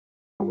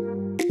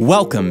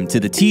Welcome to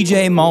the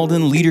TJ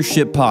Mauldin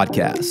Leadership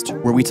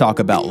Podcast, where we talk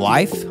about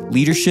life,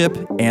 leadership,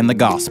 and the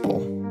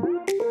gospel.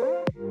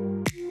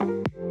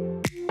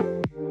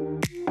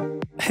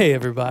 Hey,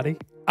 everybody.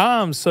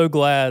 I'm so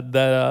glad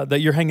that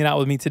you're hanging out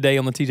with me today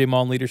on the TJ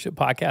Mauldin Leadership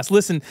Podcast.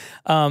 Listen,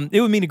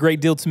 it would mean a great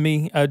deal to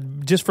me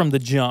just from the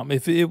jump.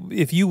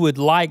 If you would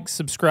like,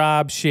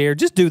 subscribe, share,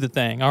 just do the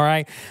thing, all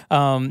right?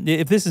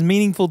 If this is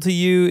meaningful to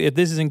you, if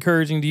this is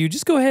encouraging to you,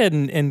 just go ahead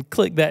and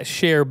click that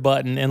share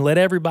button and let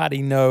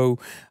everybody know,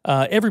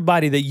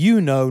 everybody that you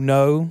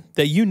know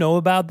that you know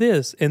about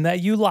this and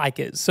that you like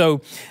it.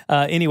 So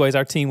anyways,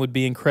 our team would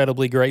be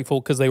incredibly grateful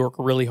because they work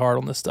really hard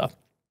on this stuff.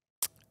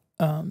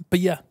 But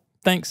yeah.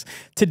 Thanks.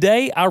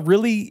 Today, I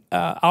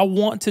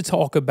want to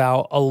talk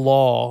about a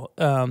law.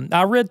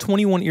 I read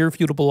 21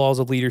 Irrefutable Laws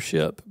of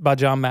Leadership by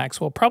John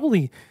Maxwell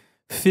probably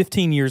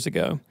 15 years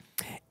ago.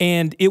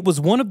 And it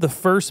was one of the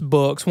first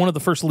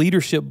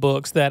leadership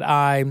books that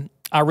I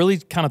really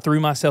kind of threw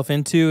myself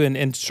into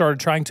and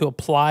started trying to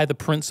apply the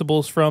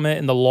principles from it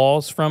and the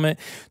laws from it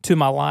to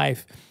my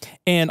life.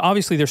 And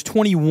obviously, there's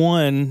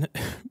 21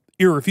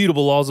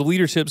 irrefutable laws of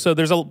leadership. So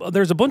there's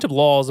a bunch of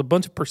laws, a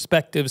bunch of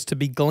perspectives to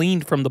be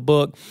gleaned from the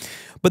book.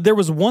 But there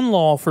was one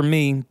law for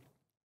me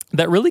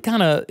that really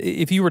kind of,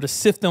 if you were to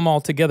sift them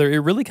all together, it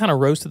really kind of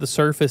rose to the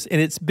surface.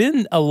 And it's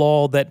been a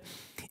law that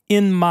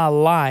in my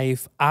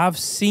life, I've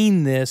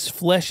seen this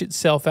flesh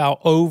itself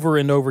out over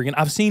and over again.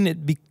 I've seen it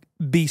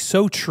be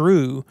so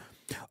true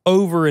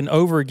over and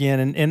over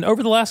again. And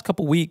over the last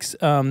couple weeks,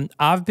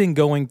 I've been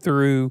going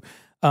through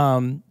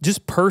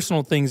just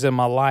personal things in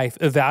my life,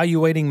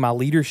 evaluating my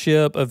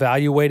leadership,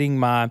 evaluating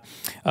my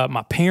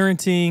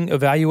parenting,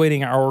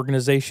 evaluating our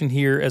organization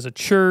here as a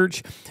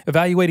church,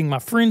 evaluating my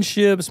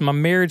friendships, my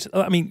marriage.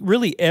 I mean,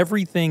 really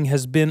everything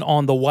has been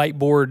on the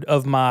whiteboard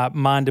of my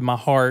mind and my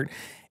heart.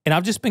 And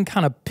I've just been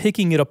kind of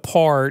picking it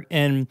apart.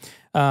 And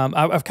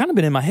I've kind of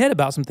been in my head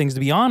about some things, to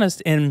be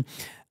honest. And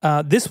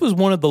this was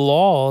one of the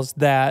laws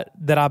that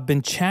I've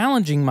been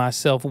challenging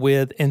myself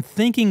with and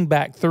thinking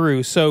back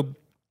through. So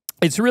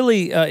it's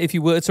really, if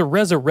you will, it's a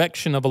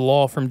resurrection of a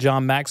law from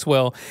John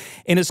Maxwell,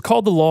 and it's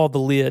called the law of the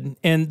lid.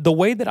 And the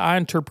way that I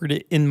interpret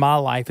it in my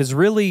life is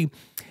really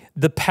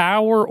the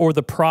power or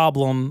the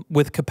problem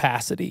with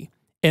capacity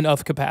and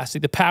of capacity,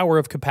 the power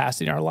of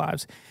capacity in our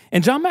lives.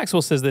 And John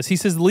Maxwell says this. He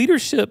says,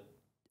 leadership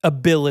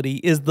ability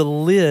is the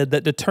lid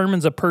that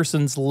determines a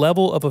person's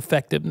level of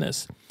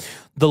effectiveness.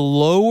 The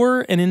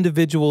lower an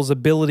individual's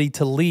ability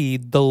to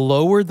lead, the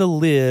lower the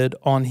lid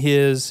on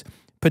his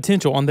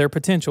potential, on their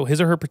potential, his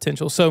or her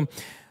potential. So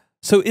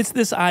it's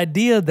this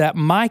idea that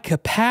my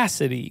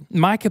capacity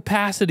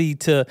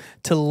to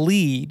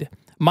lead,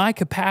 my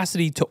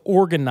capacity to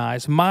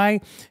organize,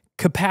 my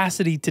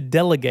capacity to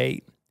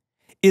delegate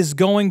is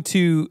going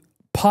to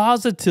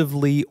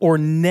positively or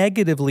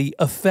negatively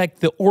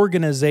affect the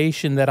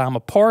organization that I'm a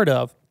part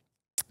of.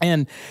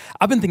 And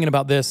I've been thinking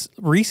about this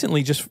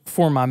recently just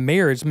for my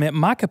marriage. Man,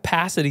 my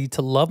capacity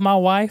to love my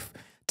wife,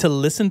 to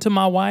listen to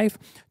my wife,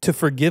 to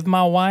forgive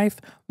my wife,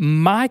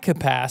 my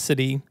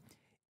capacity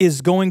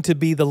is going to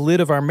be the lid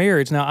of our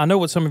marriage. Now, I know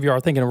what some of you are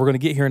thinking, and we're going to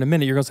get here in a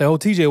minute. You're going to say, oh,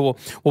 TJ, well,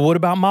 what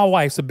about my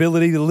wife's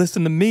ability to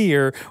listen to me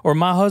or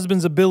my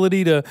husband's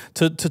ability to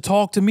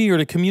talk to me or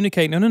to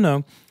communicate?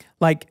 No.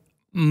 Like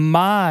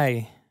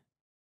my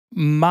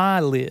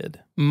lid,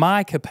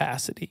 my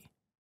capacity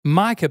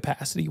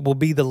will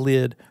be the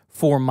lid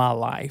for my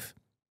life.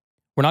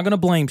 We're not going to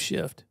blame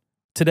shift.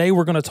 Today,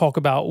 we're going to talk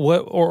about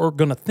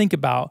going to think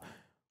about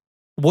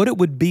what it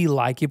would be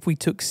like if we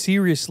took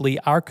seriously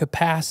our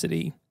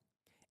capacity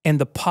and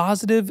the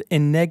positive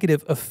and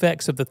negative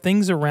effects of the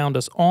things around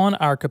us on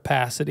our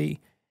capacity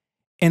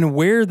and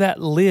where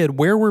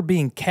we're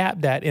being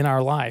capped at in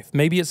our life.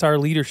 Maybe it's our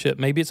leadership.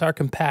 Maybe it's our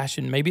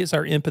compassion. Maybe it's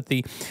our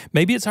empathy.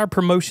 Maybe it's our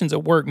promotions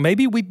at work.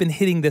 Maybe we've been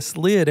hitting this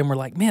lid and we're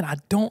like, man, I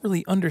don't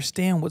really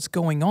understand what's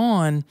going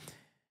on.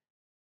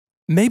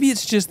 Maybe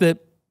it's just that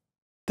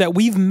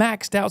we've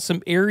maxed out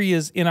some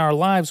areas in our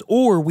lives,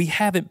 or we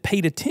haven't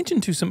paid attention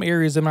to some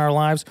areas in our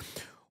lives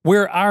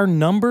where our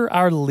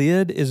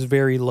lid is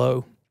very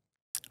low.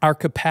 Our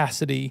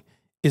capacity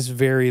is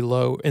very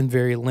low and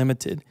very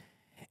limited.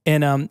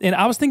 And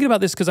I was thinking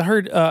about this because I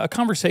heard a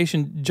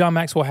conversation John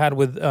Maxwell had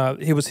with,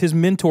 it was his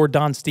mentor,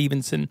 Don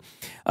Stevenson.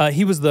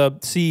 He was the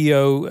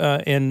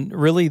CEO and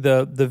really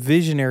the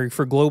visionary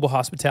for Global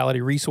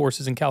Hospitality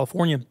Resources in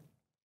California.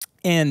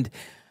 And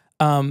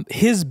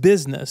his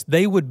business,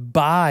 they would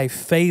buy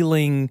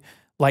failing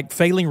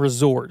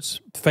resorts,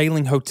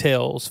 failing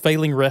hotels,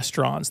 failing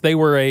restaurants. They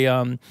were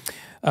a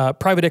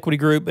private equity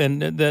group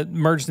and that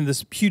merged into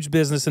this huge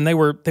business, and they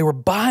were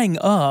buying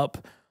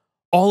up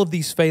all of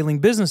these failing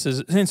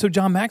businesses. And so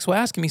John Maxwell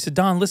asked him, he said,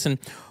 Don, listen,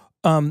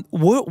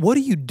 what do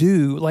you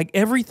do? Like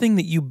everything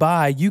that you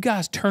buy, you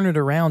guys turn it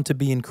around to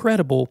be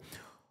incredible.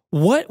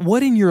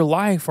 What in your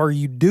life are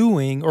you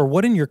doing, or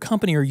what in your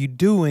company are you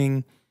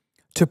doing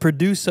to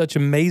produce such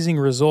amazing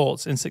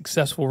results and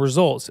successful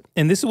results?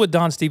 And this is what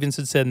Don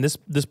Stevenson said, and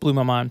this blew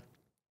my mind.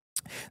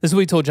 This is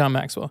what he told John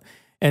Maxwell.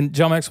 And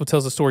John Maxwell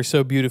tells the story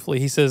so beautifully.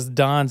 He says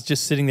Don's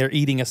just sitting there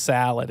eating a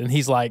salad, and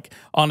he's like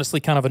honestly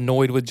kind of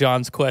annoyed with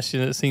John's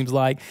question, it seems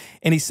like.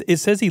 And it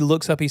says he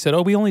looks up, he said,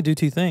 "Oh, we only do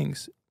two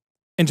things."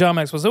 And John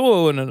Maxwell said,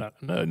 "Oh,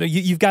 no,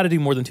 you've got to do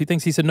more than two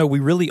things." He said, "No,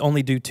 we really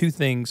only do two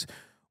things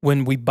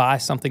when we buy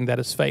something that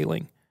is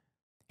failing."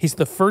 He's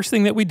the first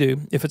thing that we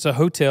do, if it's a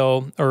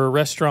hotel or a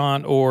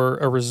restaurant or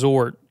a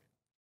resort,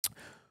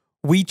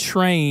 we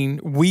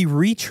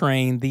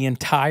retrain the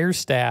entire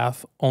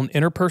staff on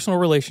interpersonal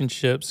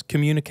relationships,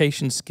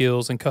 communication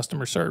skills, and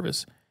customer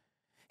service.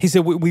 He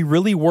said we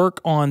really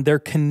work on their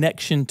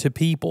connection to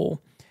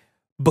people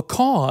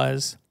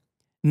because,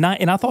 and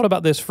I thought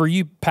about this for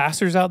you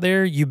pastors out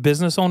there, you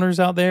business owners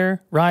out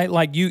there, right?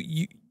 Like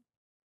you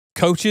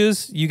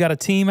coaches, you got a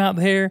team out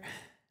there.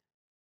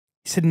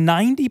 He said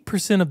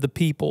 90% of the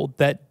people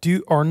that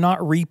are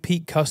not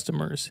repeat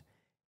customers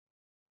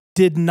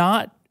did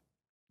not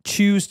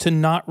choose to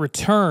not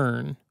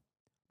return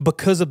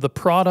because of the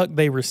product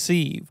they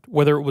received,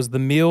 whether it was the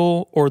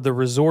meal or the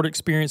resort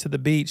experience at the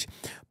beach,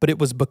 but it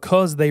was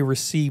because they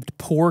received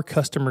poor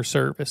customer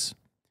service.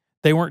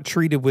 They weren't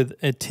treated with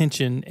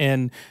attention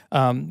and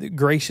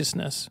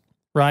graciousness,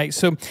 right?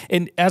 So,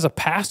 and as a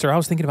pastor, I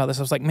was thinking about this.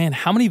 I was like, man,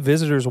 how many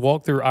visitors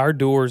walk through our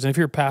doors? And if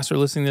you're a pastor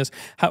listening to this,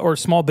 or a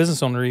small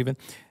business owner even,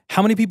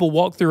 how many people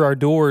walk through our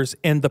doors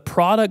and the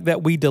product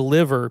that we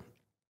deliver,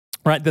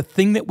 right, the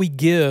thing that we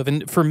give,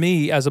 and for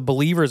me as a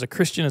believer, as a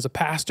Christian, as a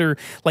pastor,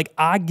 like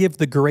I give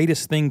the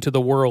greatest thing to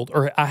the world,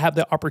 or I have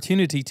the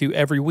opportunity to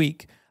every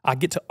week. I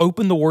get to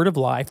open the word of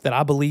life that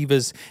I believe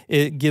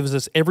it gives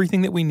us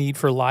everything that we need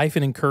for life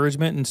and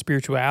encouragement and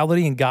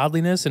spirituality and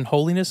godliness and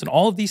holiness and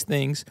all of these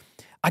things.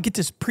 I get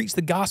to preach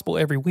the gospel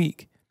every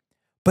week.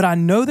 But I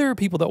know there are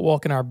people that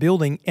walk in our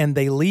building and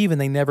they leave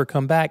and they never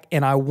come back.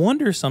 And I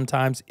wonder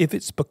sometimes if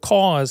it's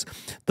because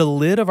the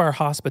lid of our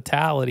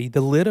hospitality,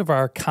 the lid of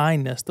our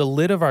kindness, the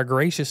lid of our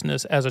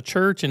graciousness as a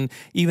church and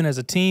even as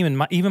a team,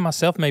 and even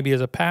myself maybe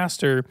as a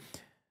pastor,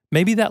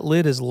 maybe that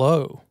lid is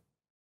low.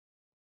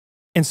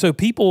 And so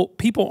people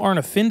aren't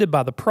offended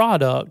by the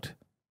product.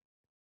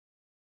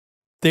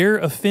 They're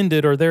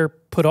offended or they're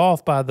put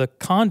off by the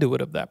conduit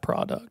of that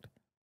product.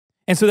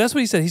 And so that's what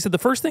he said. He said the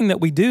first thing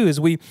that we do is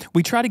we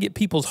try to get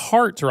people's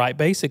hearts right,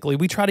 basically.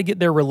 We try to get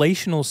their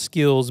relational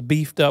skills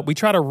beefed up. We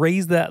try to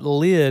raise that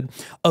lid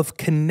of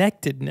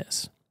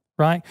connectedness,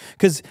 right?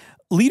 Because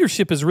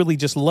leadership is really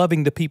just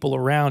loving the people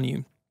around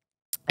you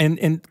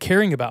and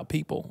caring about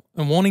people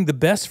and wanting the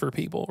best for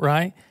people,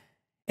 right?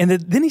 And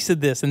then he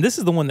said this, and this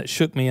is the one that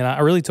shook me, and I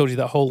really told you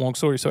that whole long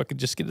story so I could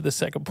just get to the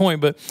second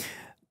point. But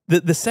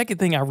the second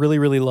thing I really,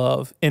 really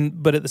love,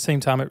 but at the same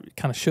time it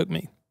kind of shook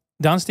me.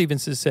 Don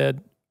Stevenson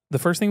said, the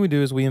first thing we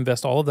do is we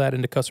invest all of that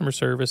into customer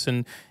service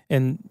and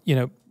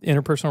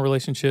interpersonal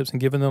relationships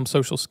and giving them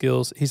social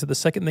skills. He said the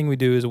second thing we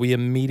do is we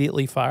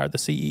immediately fire the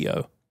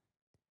CEO.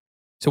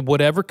 So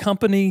whatever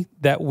company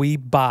that we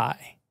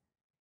buy,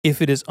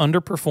 if it is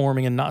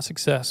underperforming and not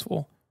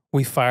successful,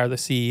 we fire the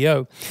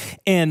CEO.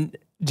 And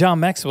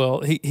John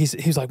Maxwell,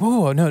 he's like,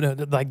 whoa, no,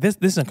 like this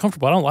is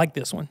uncomfortable. I don't like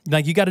this one.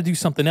 Like you got to do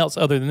something else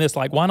other than this.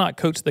 Like why not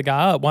coach the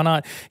guy up? Why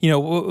not,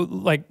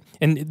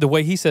 and the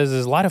way he says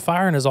is light a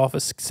fire in his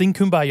office, sing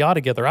Kumbaya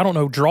together. I don't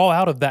know, draw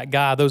out of that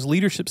guy those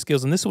leadership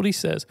skills. And this is what he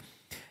says.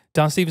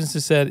 Don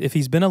Stevenson said, if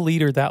he's been a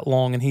leader that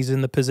long and he's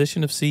in the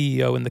position of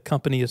CEO and the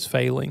company is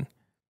failing,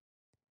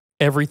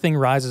 everything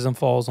rises and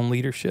falls on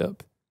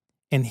leadership.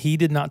 And he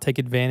did not take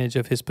advantage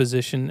of his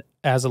position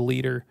as a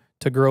leader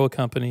to grow a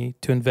company,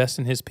 to invest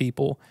in his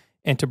people,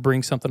 and to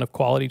bring something of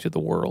quality to the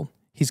world.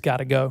 He's got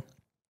to go.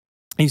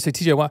 And you say,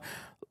 TJ,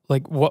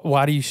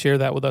 why do you share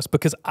that with us?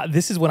 Because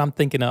this is what I'm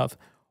thinking of.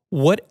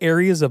 What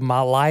areas of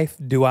my life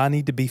do I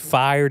need to be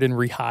fired and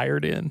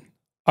rehired in?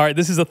 All right,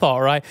 this is a thought,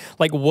 right?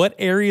 Like what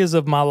areas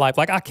of my life,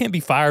 like I can't be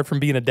fired from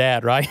being a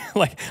dad, right?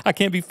 Like I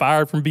can't be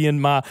fired from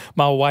being my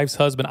wife's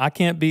husband. I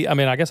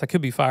guess I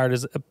could be fired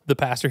as the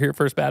pastor here at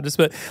First Baptist,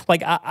 but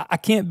like I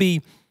can't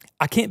be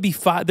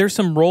fired. There's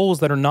some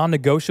roles that are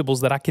non-negotiables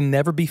that I can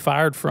never be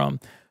fired from.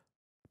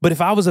 But if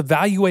I was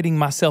evaluating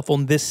myself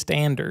on this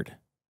standard,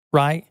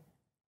 right,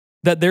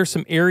 that there's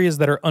some areas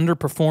that are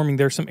underperforming,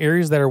 there's some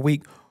areas that are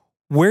weak,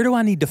 where do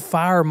I need to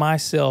fire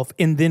myself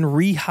and then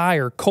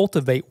rehire,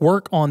 cultivate,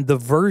 work on the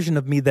version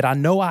of me that I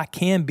know I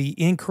can be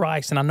in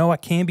Christ and I know I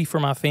can be for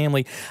my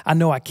family, I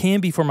know I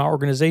can be for my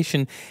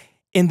organization,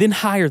 and then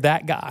hire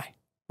that guy,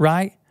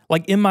 right?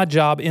 Like in my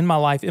job, in my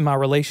life, in my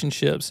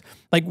relationships,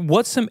 like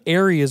what's some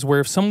areas where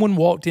if someone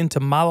walked into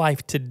my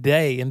life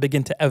today and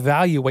began to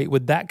evaluate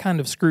with that kind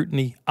of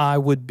scrutiny, I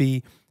would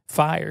be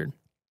fired?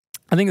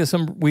 I think that's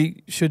something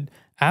we should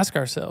ask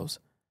ourselves.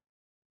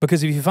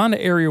 Because if you find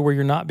an area where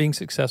you're not being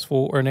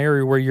successful or an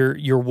area where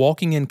you're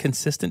walking in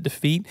consistent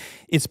defeat,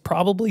 it's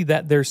probably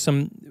that there's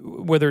some,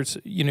 whether it's,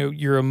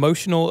 your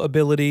emotional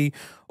ability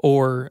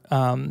or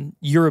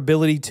your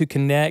ability to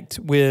connect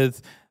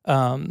with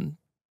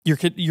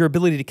your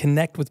ability to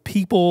connect with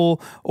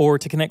people or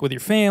to connect with your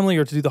family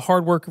or to do the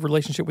hard work of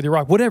relationship with your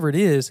wife, whatever it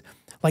is,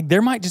 like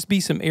there might just be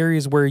some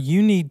areas where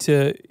you need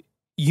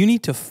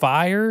to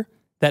fire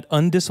that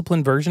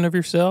undisciplined version of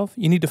yourself.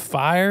 You need to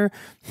fire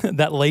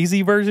that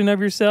lazy version of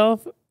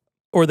yourself,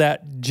 or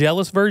that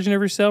jealous version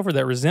of yourself, or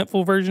that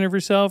resentful version of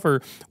yourself,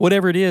 or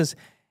whatever it is,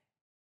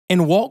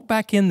 and walk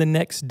back in the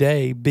next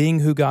day being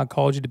who God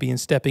called you to be and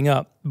stepping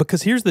up.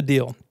 Because here's the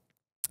deal,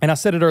 and I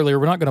said it earlier,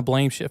 we're not going to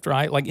blame shift,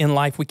 right? Like in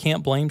life, we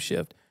can't blame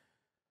shift.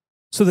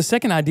 So the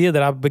second idea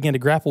that I began to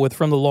grapple with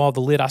from the law of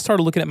the lid, I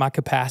started looking at my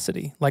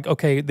capacity. Like,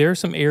 okay, there are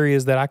some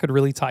areas that I could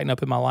really tighten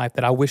up in my life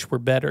that I wish were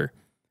better.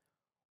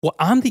 Well,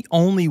 I'm the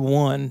only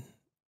one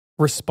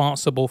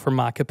responsible for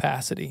my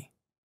capacity.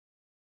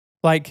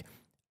 Like,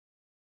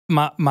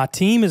 my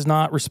team is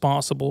not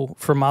responsible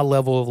for my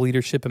level of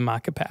leadership and my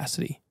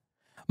capacity.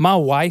 My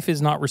wife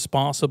is not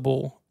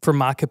responsible for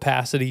my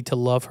capacity to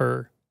love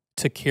her,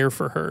 to care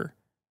for her,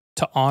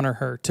 to honor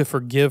her, to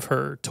forgive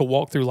her, to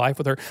walk through life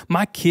with her.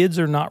 My kids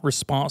are not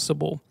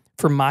responsible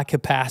for my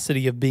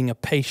capacity of being a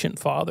patient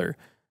father,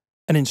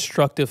 an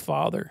instructive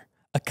father,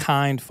 a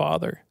kind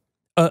father,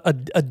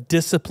 a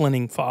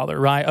disciplining father,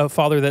 right? A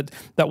father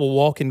that will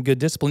walk in good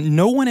discipline.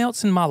 No one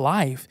else in my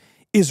life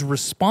is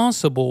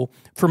responsible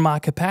for my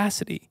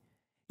capacity.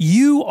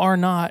 You are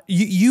not.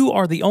 You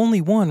are the only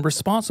one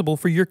responsible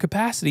for your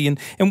capacity. And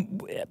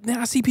man,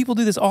 I see people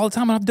do this all the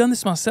time, and I've done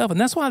this myself.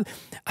 And that's why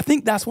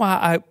that's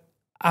why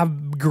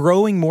I'm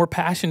growing more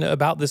passionate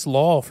about this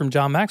law from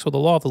John Maxwell, the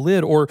law of the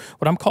lid, or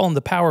what I'm calling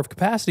the power of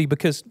capacity,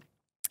 because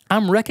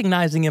I'm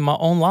recognizing in my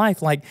own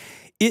life, like,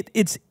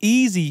 it's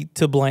easy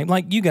to blame.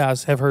 Like, you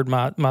guys have heard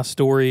my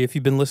story if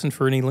you've been listening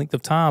for any length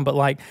of time, but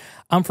like,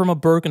 I'm from a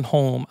broken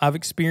home. I've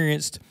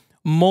experienced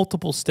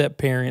multiple step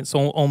parents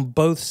on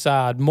both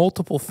sides,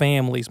 multiple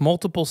families,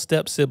 multiple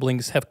step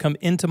siblings have come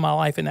into my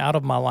life and out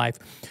of my life.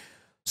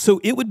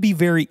 So it would be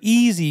very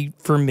easy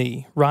for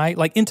me, right?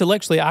 Like,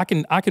 intellectually, I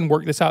can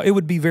work this out. It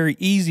would be very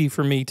easy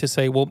for me to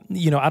say, well,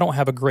 I don't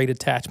have a great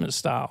attachment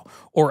style,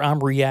 or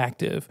I'm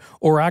reactive,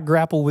 or I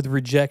grapple with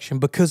rejection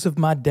because of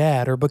my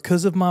dad, or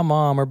because of my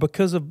mom, or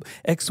because of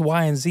X,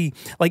 Y, and Z.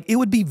 Like, it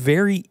would be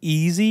very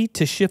easy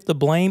to shift the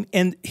blame.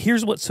 And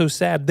here's what's so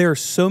sad. There are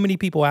so many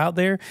people out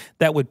there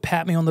that would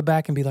pat me on the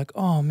back and be like,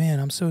 oh man,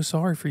 I'm so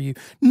sorry for you.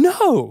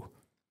 No.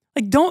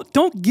 Like,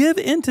 don't give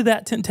into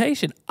that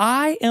temptation.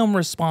 I am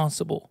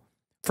responsible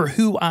for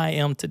who I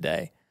am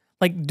today.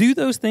 Like, do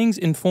those things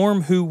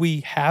inform who we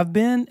have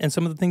been and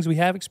some of the things we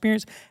have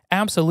experienced?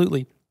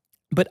 Absolutely.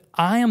 But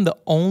I am the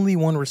only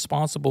one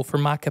responsible for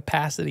my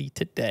capacity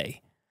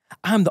today.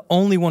 I'm the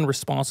only one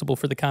responsible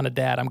for the kind of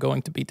dad I'm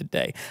going to be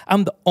today.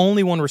 I'm the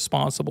only one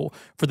responsible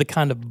for the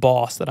kind of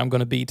boss that I'm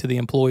going to be to the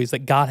employees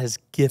that God has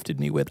gifted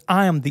me with.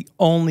 I am the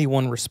only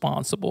one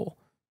responsible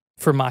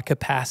for my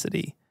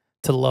capacity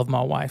to love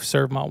my wife,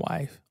 serve my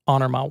wife,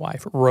 honor my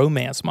wife,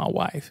 romance my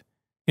wife.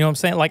 You know what I'm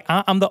saying? Like,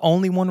 I'm the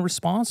only one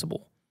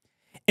responsible.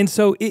 And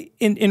so,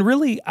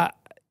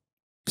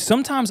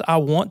 sometimes I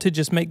want to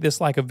just make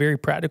this like a very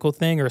practical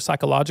thing, or a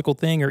psychological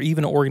thing, or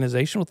even an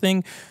organizational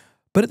thing.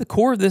 But at the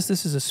core of this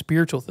is a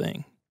spiritual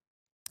thing.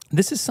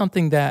 This is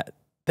something that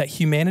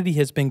humanity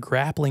has been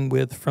grappling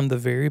with from the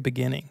very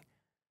beginning.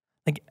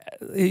 Like,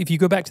 if you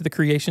go back to the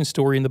creation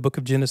story in the book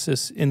of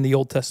Genesis in the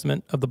Old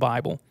Testament of the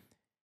Bible,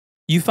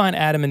 you find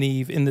Adam and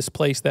Eve in this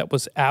place that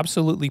was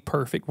absolutely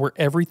perfect, where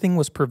everything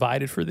was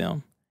provided for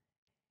them.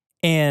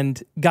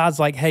 And God's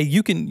like, hey,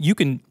 you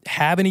can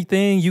have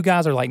anything. You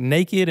guys are like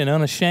naked and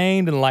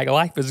unashamed, and like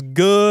life is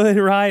good,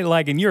 right?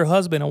 Like, and you're a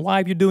husband and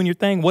wife, you're doing your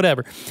thing,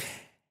 whatever.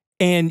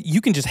 And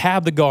you can just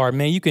have the garden,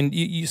 man.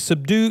 You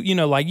subdue,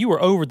 like you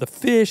were over the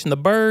fish and the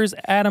birds.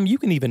 Adam, you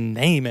can even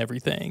name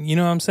everything. You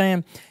know what I'm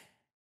saying?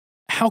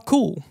 How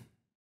cool.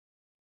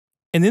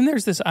 And then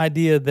there's this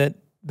idea that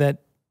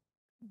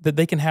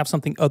they can have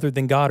something other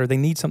than God, or they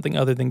need something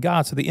other than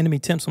God. So the enemy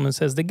tempts them and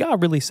says, did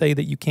God really say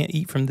that you can't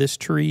eat from this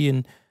tree?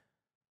 And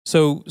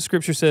so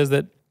Scripture says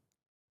that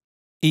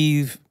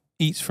Eve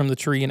eats from the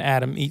tree and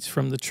Adam eats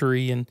from the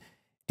tree. And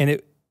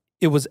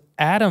it was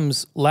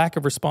Adam's lack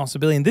of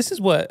responsibility. And this is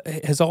what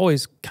has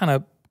always kind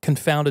of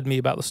confounded me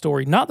about the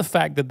story. Not the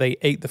fact that they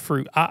ate the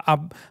fruit.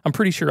 I'm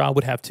pretty sure I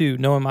would have too,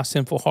 knowing my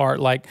sinful heart.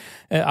 Like,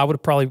 I would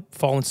have probably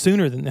fallen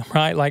sooner than them,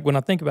 right? Like, when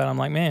I think about it, I'm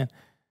like, man,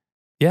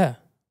 yeah.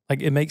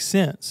 Like, it makes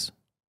sense.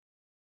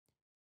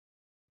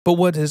 But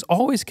what has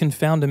always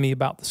confounded me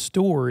about the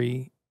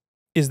story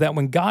is that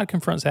when God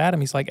confronts Adam,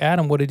 he's like,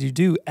 Adam, what did you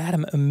do?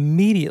 Adam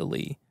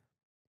immediately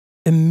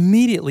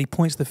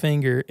points the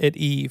finger at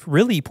Eve.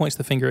 Really, he points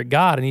the finger at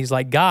God. And he's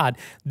like, God,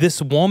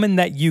 this woman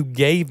that you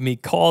gave me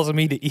caused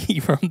me to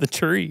eat from the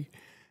tree.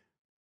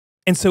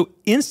 And so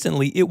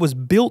instantly it was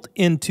built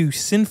into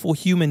sinful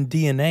human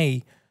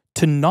DNA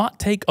to not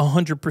take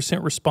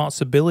 100%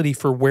 responsibility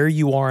for where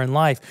you are in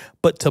life,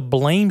 but to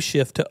blame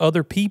shift to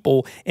other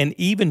people and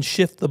even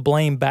shift the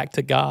blame back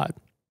to God.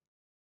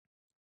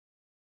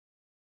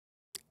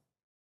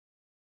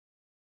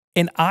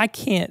 And I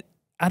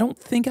don't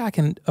think I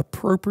can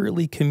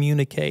appropriately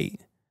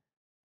communicate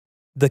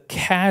the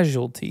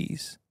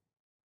casualties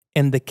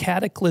and the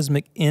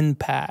cataclysmic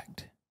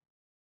impact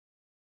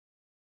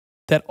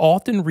that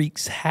often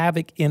wreaks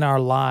havoc in our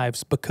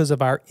lives because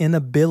of our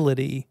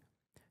inability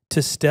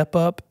to step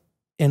up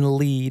and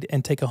lead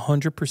and take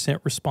 100%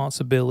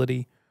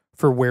 responsibility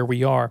for where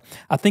we are.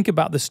 I think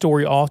about the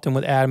story often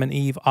with Adam and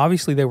Eve.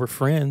 Obviously, they were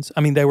friends.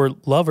 I mean, they were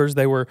lovers.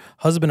 They were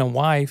husband and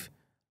wife.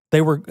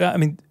 They were,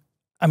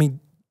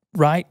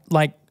 right?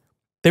 Like,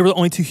 they were the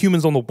only two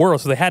humans on the world,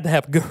 so they had to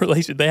have a good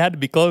relationship. They had to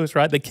be close,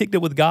 right? They kicked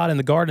it with God in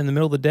the garden in the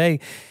middle of the day.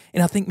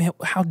 And I think, man,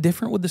 how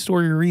different would the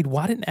story read?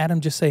 Why didn't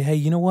Adam just say, hey,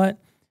 you know what?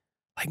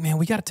 Like, man,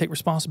 we got to take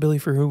responsibility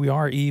for who we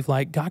are, Eve.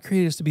 Like, God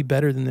created us to be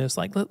better than this.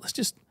 Like,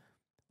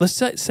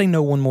 let's say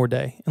no one more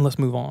day and let's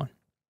move on.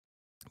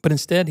 But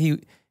instead, he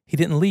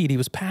didn't lead. He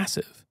was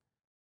passive.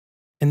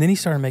 And then he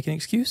started making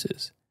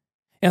excuses.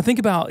 And I think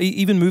about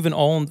even moving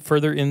on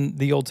further in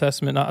the Old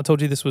Testament. I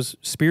told you this was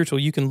spiritual.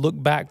 You can look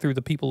back through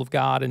the people of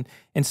God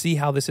and see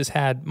how this has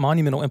had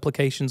monumental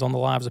implications on the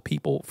lives of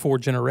people for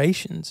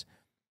generations.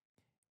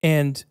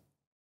 And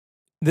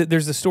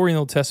there's a story in the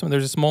Old Testament.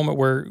 There's this moment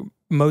where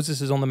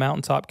Moses is on the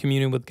mountaintop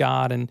communing with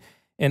God,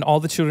 and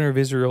all the children of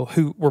Israel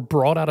who were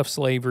brought out of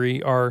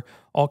slavery are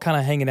all kind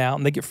of hanging out,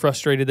 and they get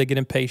frustrated, they get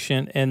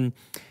impatient, and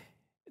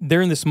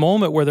they're in this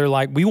moment where they're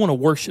like, we want to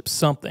worship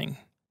something.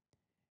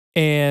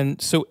 And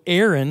so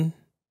Aaron,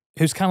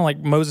 who's kind of like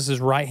Moses'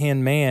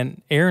 right-hand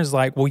man, Aaron's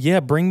like, well,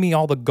 yeah, bring me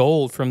all the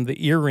gold from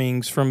the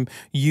earrings from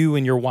you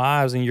and your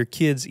wives and your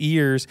kids'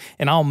 ears,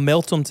 and I'll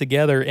melt them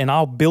together, and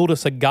I'll build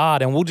us a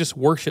god, and we'll just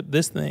worship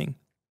this thing.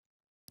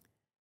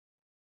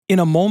 In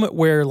a moment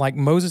where, like,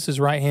 Moses'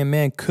 right-hand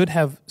man could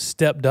have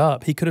stepped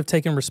up, he could have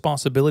taken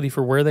responsibility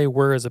for where they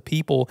were as a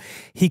people,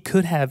 he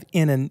could have,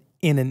 in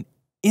an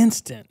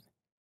instant,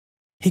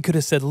 he could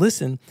have said,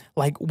 listen,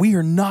 like, we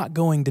are not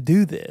going to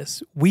do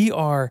this. We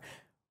are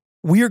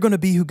going to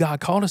be who God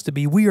called us to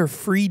be. We are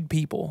freed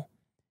people.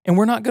 And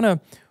we're not going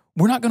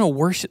to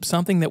worship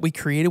something that we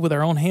created with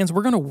our own hands.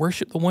 We're going to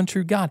worship the one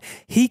true God.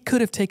 He could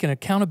have taken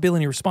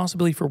accountability and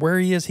responsibility for where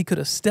he is. He could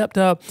have stepped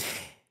up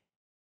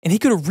and he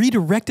could have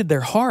redirected their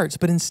hearts.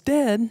 But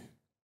instead,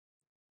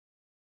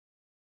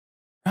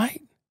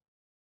 right?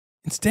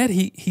 Instead,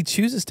 he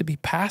chooses to be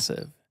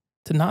passive,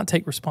 to not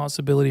take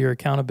responsibility or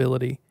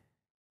accountability,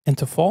 and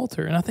to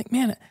falter. And I think,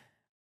 man,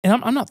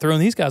 and I'm not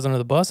throwing these guys under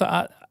the bus.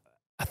 I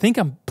think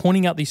I'm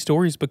pointing out these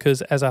stories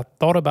because as I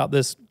thought about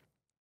this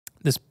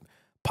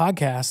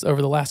podcast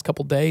over the last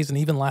couple of days, and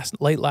even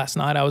late last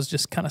night, I was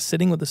just kind of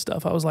sitting with this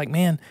stuff. I was like,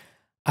 man,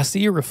 I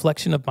see a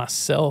reflection of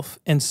myself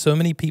and so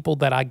many people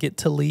that I get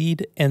to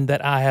lead and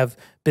that I have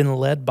been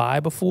led by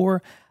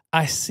before.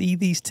 I see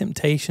these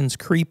temptations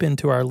creep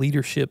into our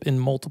leadership in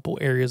multiple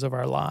areas of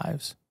our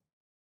lives.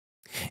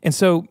 And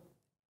so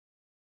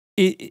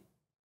it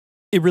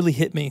really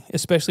hit me,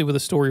 especially with a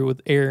story with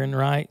Aaron,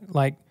 right?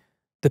 Like,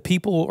 the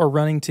people are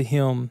running to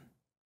him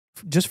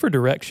just for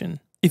direction.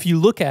 If you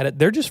look at it,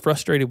 they're just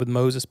frustrated with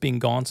Moses being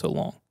gone so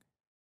long.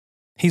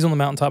 He's on the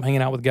mountaintop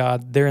hanging out with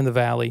God. They're in the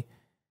valley.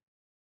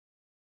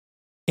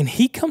 And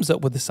he comes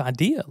up with this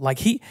idea. Like,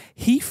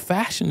 he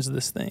fashions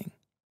this thing.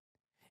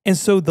 And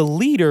so the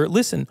leader,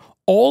 listen,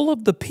 all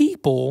of the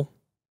people,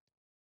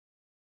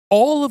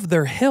 all of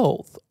their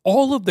health,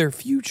 all of their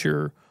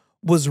future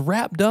was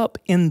wrapped up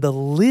in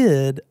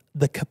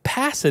the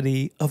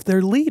capacity of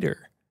their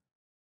leader.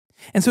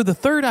 And so the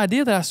third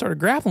idea that I started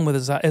grappling with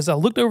as I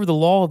looked over the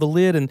law of the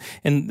lid and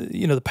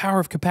you know, the power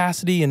of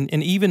capacity and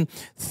even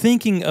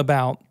thinking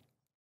about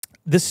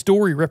this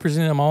story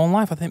represented in my own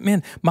life, I think,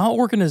 man, my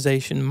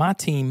organization, my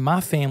team,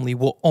 my family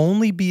will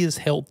only be as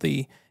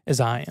healthy as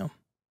I am.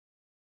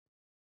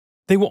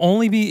 They will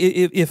only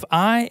be, if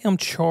I am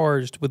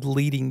charged with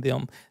leading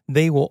them,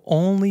 they will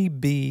only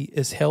be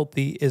as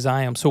healthy as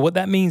I am. So what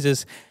that means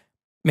is,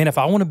 man, if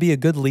I want to be a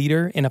good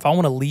leader and if I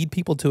want to lead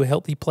people to a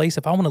healthy place,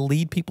 if I want to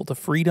lead people to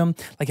freedom,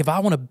 like if I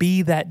want to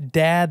be that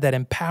dad that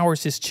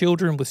empowers his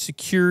children with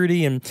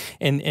security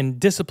and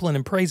discipline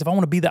and praise, if I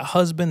want to be that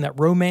husband that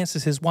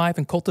romances his wife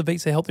and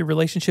cultivates a healthy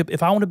relationship,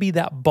 if I want to be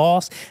that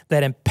boss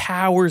that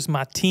empowers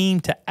my team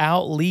to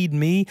outlead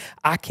me,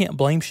 I can't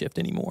blame shift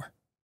anymore.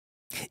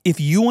 If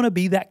you want to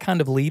be that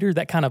kind of leader,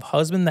 that kind of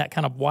husband, that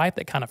kind of wife,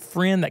 that kind of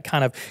friend, that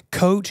kind of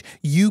coach,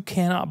 you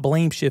cannot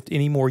blame shift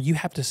anymore. You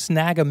have to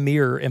snag a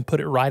mirror and put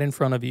it right in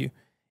front of you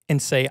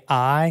and say,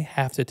 I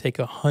have to take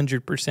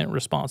 100%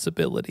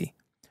 responsibility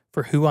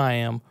for who I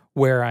am,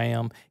 where I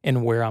am,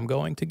 and where I'm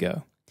going to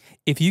go.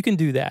 If you can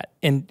do that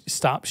and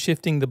stop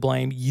shifting the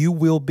blame, you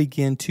will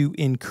begin to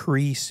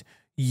increase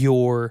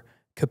your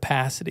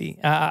capacity.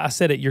 I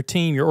said it, your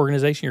team, your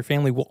organization, your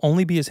family will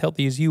only be as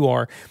healthy as you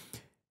are.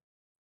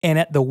 And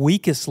at the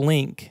weakest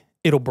link,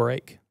 it'll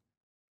break.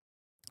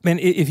 Man,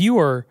 if you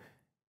are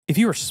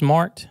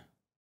smart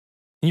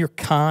and you're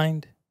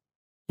kind,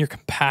 you're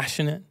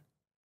compassionate,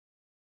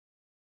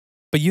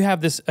 but you have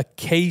this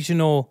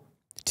occasional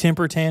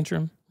temper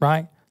tantrum,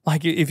 right?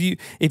 Like if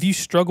you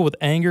struggle with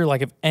anger,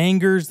 like if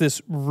anger's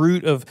this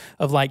root of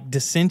like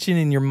dissension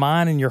in your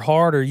mind and your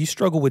heart, or you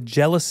struggle with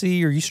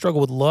jealousy, or you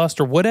struggle with lust,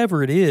 or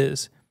whatever it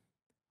is,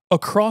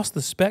 across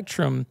the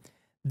spectrum,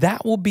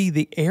 that will be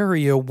the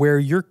area where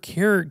your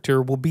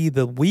character will be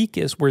the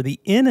weakest, where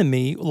the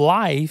enemy,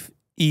 life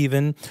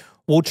even,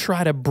 will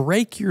try to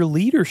break your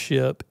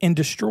leadership and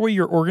destroy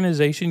your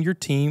organization, your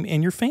team,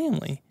 and your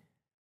family.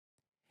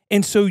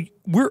 And so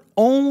we're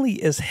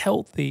only as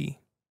healthy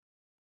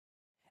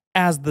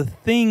as the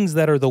things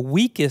that are the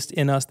weakest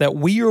in us that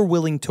we are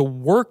willing to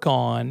work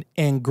on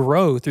and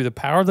grow through the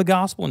power of the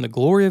gospel and the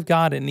glory of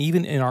God, and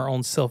even in our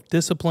own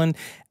self-discipline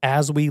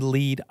as we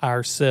lead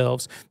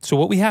ourselves. So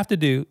what we have to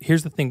do,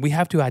 here's the thing, we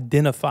have to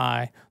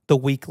identify the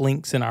weak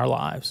links in our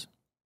lives.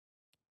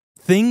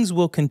 Things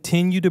will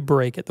continue to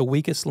break at the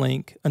weakest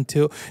link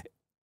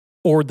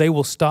or they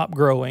will stop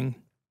growing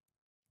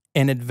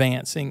and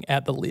advancing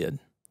at the lid.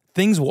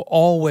 Things will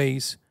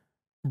always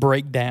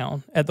break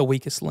down at the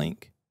weakest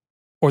link,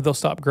 or they'll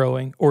stop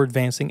growing or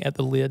advancing at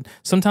the lid.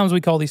 Sometimes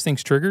we call these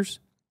things triggers,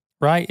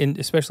 right? And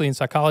especially in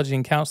psychology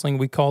and counseling,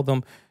 we call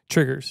them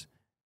triggers.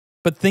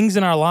 But things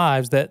in our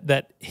lives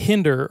that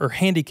hinder or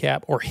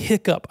handicap or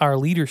hiccup our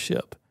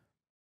leadership.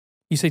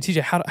 You say,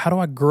 TJ, how do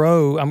I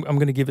grow? I'm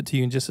going to give it to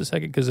you in just a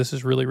second because this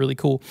is really, really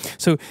cool.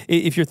 So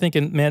if you're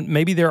thinking, man,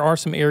 maybe there are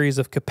some areas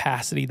of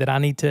capacity that I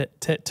need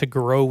to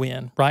grow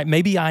in, right?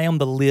 Maybe I am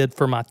the lid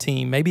for my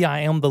team. Maybe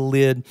I am the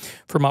lid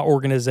for my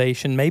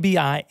organization. Maybe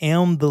I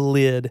am the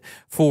lid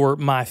for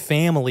my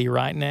family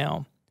right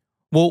now.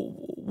 Well,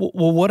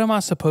 what am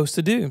I supposed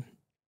to do?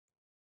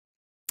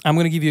 I'm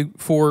going to give you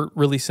 4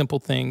 really simple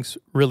things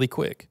really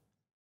quick.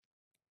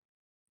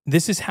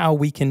 This is how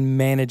we can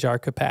manage our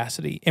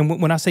capacity.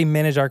 And when I say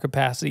manage our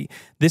capacity,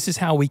 this is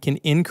how we can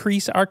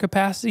increase our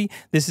capacity.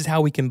 This is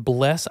how we can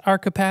bless our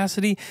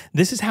capacity.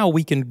 This is how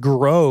we can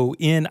grow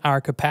in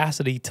our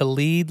capacity to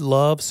lead,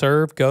 love,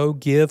 serve, go,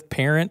 give,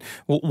 parent,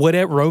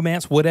 whatever,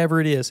 romance, whatever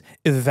it is.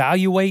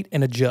 Evaluate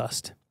and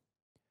adjust.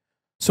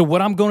 So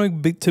what I'm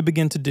going to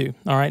begin to do,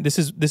 all right, this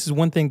is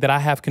one thing that I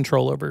have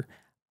control over.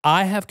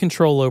 I have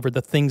control over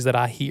the things that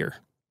I hear.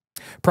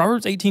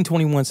 Proverbs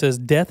 18:21 says,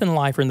 death and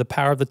life are in the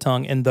power of the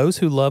tongue, and those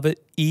who love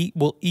it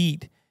will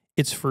eat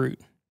its fruit.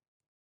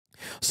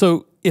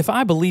 So if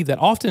I believe that,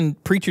 often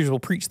preachers will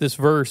preach this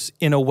verse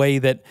in a way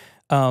that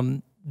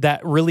that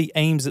really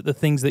aims at the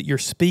things that you're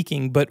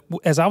speaking. But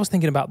as I was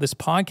thinking about this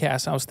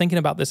podcast, I was thinking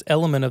about this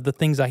element of the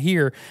things I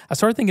hear. I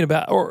started thinking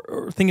about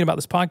or thinking about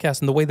this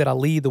podcast and the way that I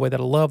lead, the way that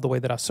I love, the way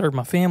that I serve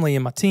my family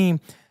and my team.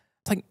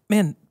 It's like,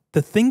 man,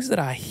 the things that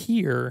I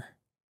hear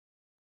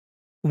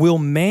will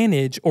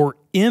manage or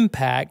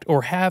impact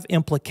or have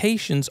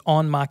implications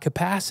on my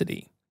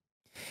capacity.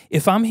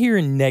 If I'm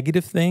hearing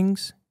negative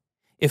things,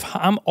 if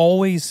I'm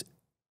always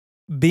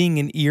being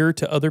an ear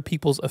to other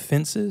people's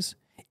offenses,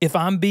 if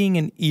I'm being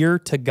an ear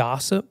to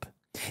gossip,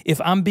 if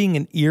I'm being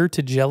an ear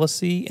to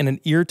jealousy and an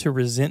ear to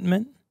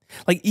resentment,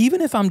 like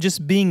even if I'm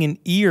just being an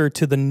ear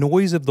to the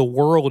noise of the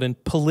world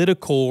and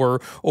political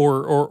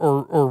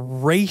or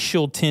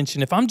racial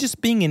tension, if I'm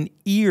just being an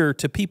ear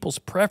to people's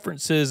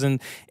preferences and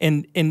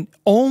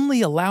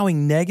only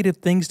allowing negative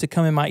things to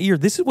come in my ear,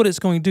 this is what it's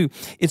going to do.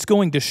 It's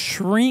going to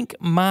shrink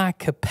my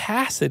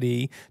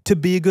capacity to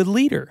be a good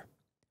leader.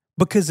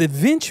 Because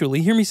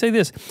eventually, hear me say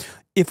this,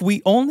 if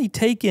we only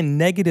take in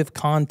negative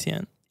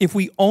content, if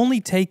we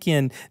only take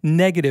in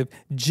negative,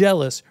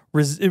 jealous,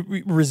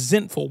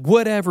 resentful,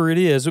 whatever it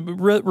is,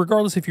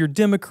 regardless if you're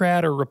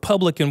Democrat or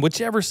Republican,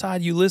 whichever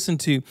side you listen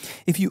to,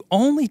 if you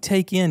only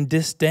take in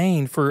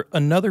disdain for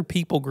another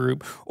people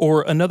group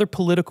or another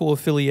political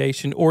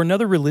affiliation or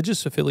another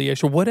religious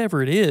affiliation,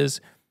 whatever it is,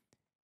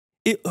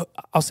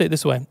 I'll say it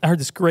this way. I heard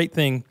this great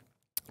thing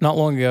not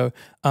long ago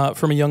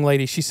from a young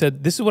lady. She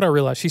said, this is what I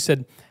realized. She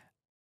said,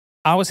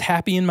 I was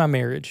happy in my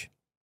marriage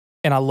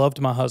and I loved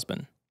my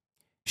husband.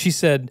 She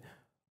said,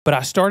 but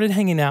I started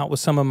hanging out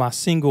with some of my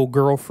single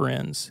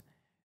girlfriends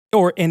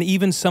and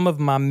even some of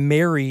my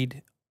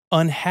married,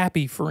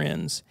 unhappy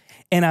friends.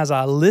 And as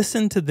I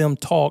listened to them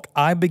talk,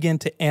 I began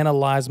to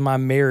analyze my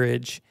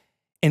marriage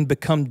and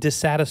become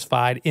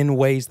dissatisfied in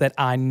ways that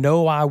I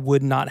know I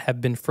would not have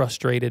been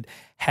frustrated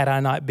had I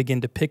not begun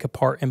to pick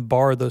apart and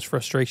borrow those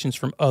frustrations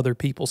from other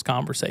people's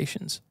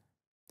conversations.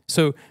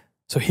 So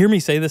hear me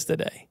say this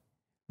today.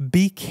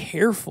 Be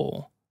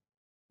careful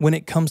when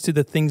it comes to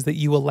the things that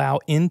you allow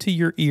into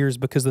your ears,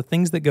 because the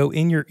things that go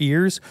in your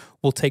ears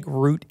will take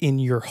root in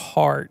your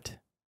heart,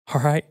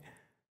 all right?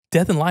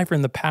 Death and life are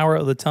in the power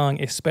of the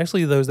tongue,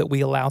 especially those that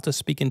we allow to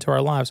speak into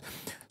our lives.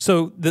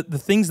 So the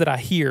things that I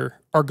hear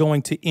are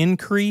going to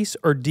increase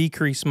or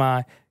decrease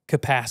my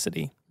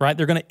capacity, right?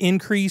 They're going to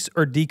increase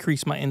or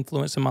decrease my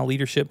influence in my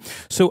leadership.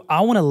 So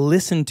I want to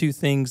listen to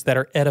things that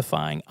are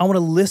edifying. I want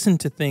to listen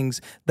to things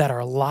that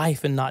are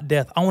life and not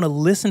death. I want to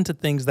listen to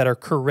things that are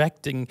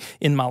correcting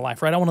in my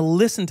life, right? I want to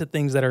listen to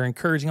things that are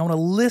encouraging. I want to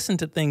listen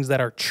to things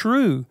that are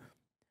true.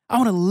 I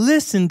want to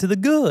listen to the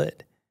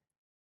good.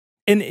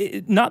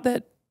 And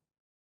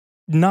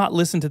not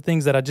listen to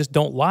things that I just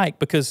don't like,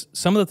 because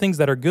some of the things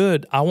that are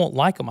good, I won't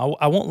like them.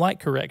 I won't like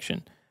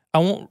correction. I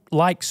won't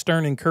like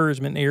stern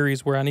encouragement in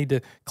areas where I need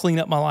to clean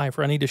up my life,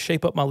 or I need to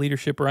shape up my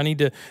leadership, or I need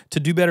to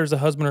do better as a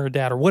husband or a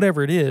dad, or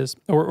whatever it is,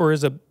 or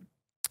as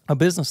a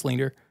business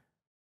leader.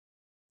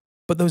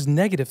 But those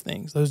negative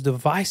things, those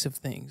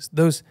divisive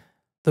those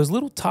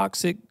little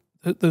toxic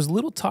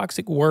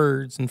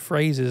words and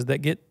phrases that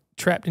get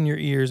trapped in your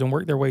ears and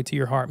work their way to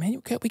your heart. Man,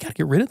 we got to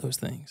get rid of those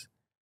things,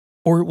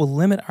 or it will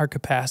limit our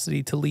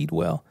capacity to lead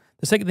well.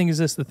 The second thing is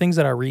this: the things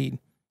that I read,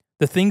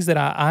 the things that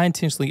I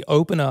intentionally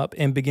open up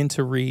and begin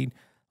to read.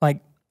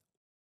 Like,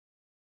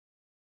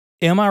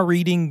 am I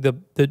reading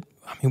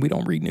I mean, we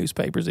don't read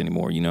newspapers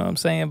anymore, you know what I'm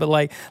saying? But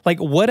like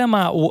what am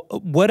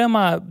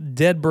I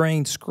dead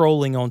brain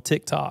scrolling on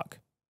TikTok,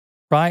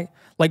 right?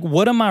 Like,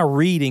 what am I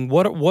reading?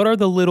 What are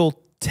the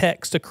little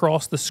text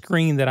across the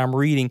screen that I'm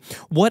reading?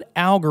 What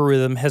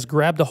algorithm has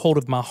grabbed a hold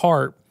of my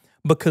heart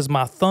because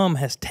my thumb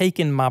has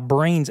taken my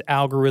brain's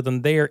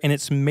algorithm there and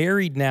it's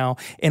married now,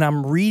 and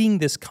I'm reading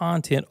this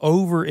content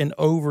over and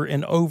over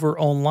and over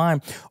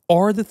online?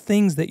 Are the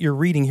things that you're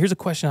reading, here's a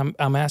question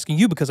I'm asking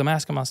you, because I'm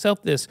asking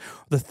myself this,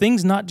 the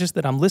things not just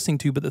that I'm listening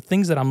to, but the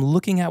things that I'm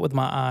looking at with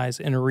my eyes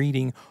and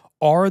reading,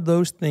 are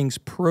those things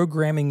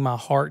programming my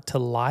heart to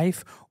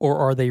life, or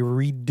are they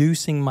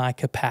reducing my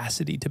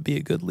capacity to be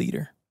a good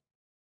leader?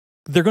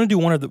 They're going to do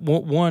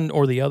one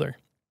or the other.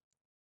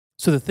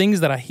 So the things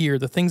that I hear,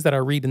 the things that I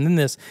read, and then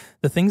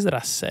the things that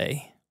I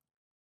say.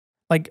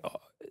 Like,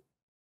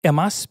 am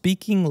I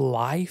speaking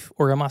life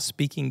or am I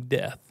speaking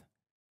death?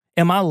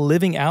 Am I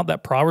living out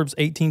that Proverbs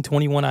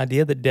 18:21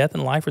 idea that death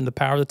and life are in the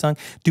power of the tongue?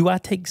 Do I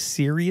take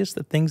serious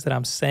the things that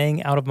I'm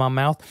saying out of my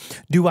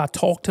mouth? Do I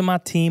talk to my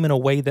team in a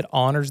way that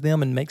honors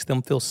them and makes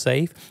them feel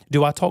safe?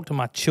 Do I talk to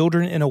my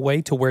children in a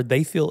way to where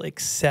they feel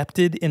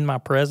accepted in my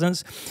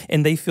presence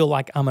and they feel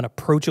like I'm an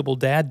approachable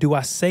dad? Do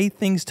I say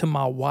things to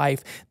my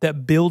wife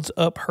that builds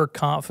up her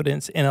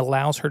confidence and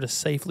allows her to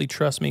safely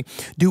trust me?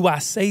 Do I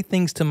say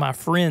things to my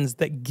friends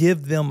that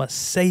give them a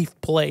safe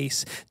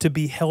place to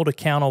be held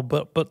accountable,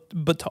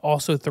 but to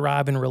also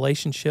thrive in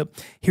relationship?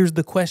 Here's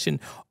the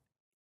question: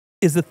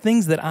 is the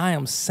things that I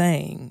am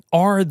saying,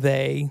 are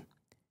they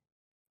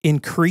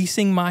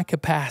increasing my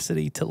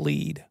capacity to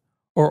lead,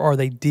 or are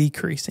they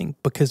decreasing?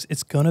 Because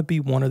it's going to be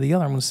one or the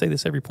other. I'm going to say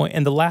this every point.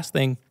 And the last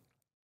thing,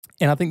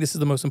 and I think this is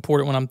the most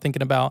important when I'm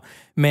thinking about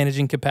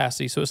managing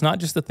capacity. So it's not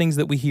just the things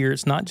that we hear,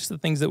 it's not just the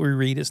things that we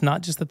read, it's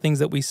not just the things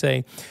that we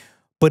say,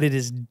 but it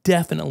is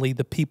definitely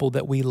the people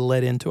that we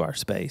let into our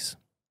space.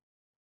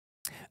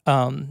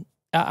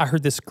 I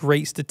heard this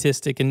great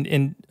statistic,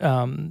 and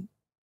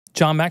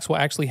John Maxwell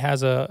actually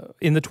has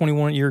in the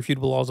 21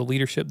 Irrefutable Laws of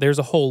Leadership, there's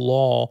a whole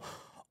law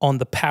on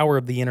the power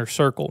of the inner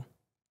circle.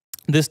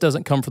 This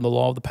doesn't come from the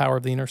law of the power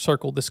of the inner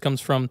circle. This comes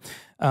from,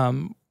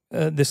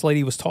 this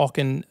lady was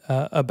talking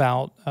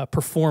about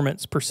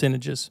performance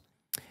percentages.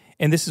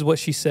 And this is what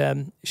she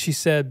said. She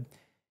said,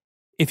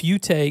 if you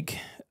take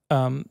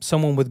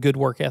someone with good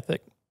work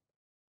ethic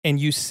and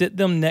you sit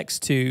them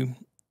next to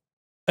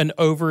an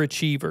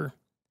overachiever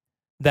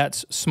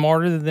that's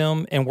smarter than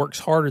them and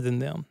works harder than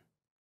them,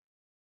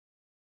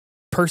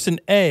 person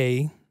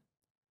A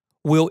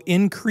will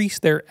increase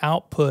their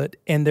output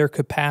and their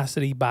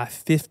capacity by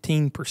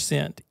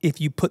 15% if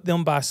you put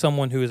them by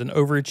someone who is an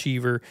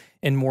overachiever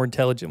and more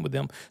intelligent with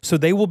them. So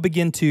they will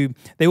begin to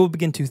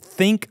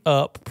think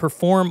up,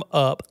 perform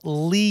up,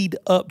 lead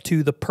up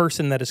to the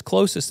person that is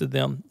closest to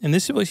them. And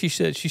this is what she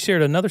said. She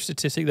shared another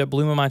statistic that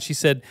blew my mind. She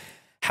said,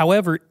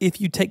 however,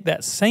 if you take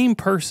that same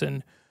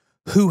person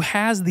who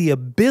has the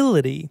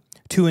ability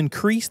to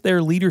increase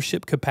their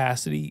leadership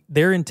capacity,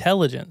 their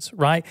intelligence,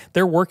 right,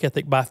 their work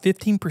ethic by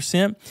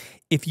 15%,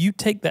 if you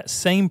take that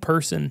same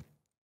person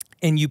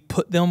and you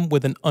put them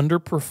with an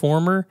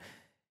underperformer,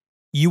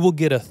 you will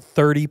get a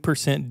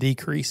 30%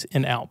 decrease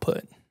in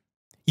output.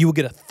 You will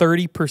get a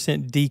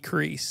 30%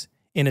 decrease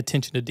in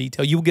attention to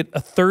detail. You will get a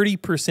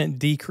 30%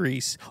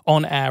 decrease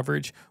on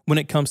average when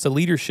it comes to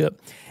leadership.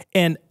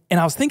 And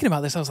I was thinking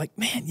about this. I was like,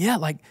 man, yeah,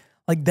 like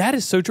that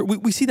is so true.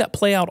 We see that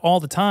play out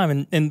all the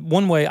time. And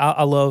one way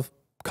I love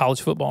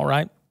college football,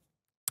 right?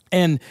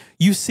 And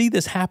you see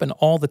this happen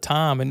all the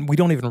time, and we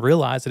don't even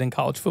realize it in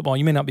college football.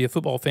 You may not be a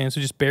football fan, so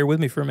just bear with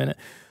me for a minute.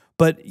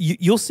 But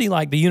you'll see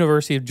like the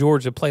University of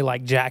Georgia play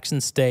like Jackson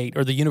State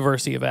or the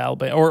University of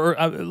Alabama or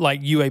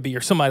like UAB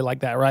or somebody like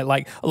that, right?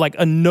 Like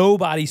a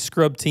nobody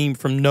scrub team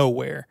from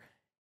nowhere.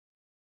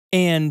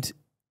 And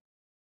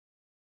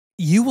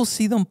you will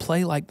see them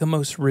play like the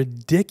most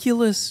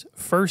ridiculous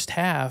first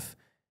half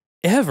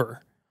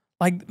ever.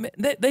 Like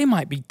they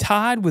might be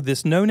tied with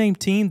this no-name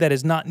team that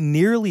is not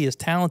nearly as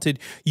talented.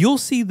 You'll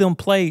see them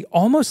play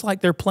almost like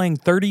they're playing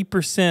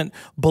 30%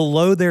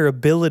 below their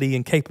ability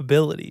and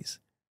capabilities.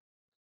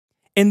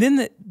 And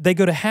then they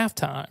go to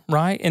halftime,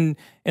 right? And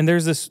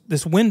there's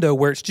this window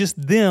where it's just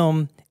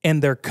them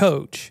and their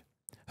coach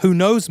who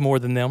knows more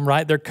than them,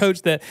 right? Their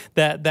coach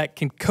that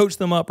can coach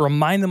them up,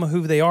 remind them of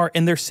who they are,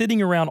 and they're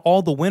sitting around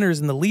all the winners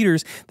and the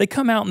leaders. They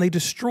come out and they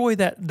destroy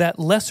that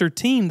lesser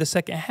team the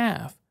second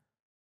half.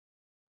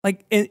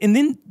 Like, and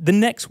then the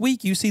next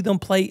week you see them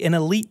play an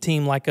elite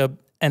team like an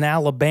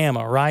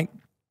Alabama, right?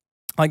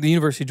 Like the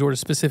University of Georgia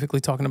specifically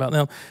talking about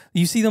them.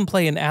 You see them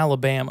play in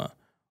Alabama,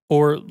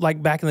 or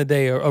like back in the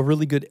day, a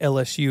really good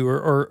LSU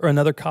or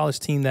another college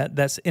team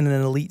that's in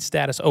an elite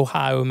status,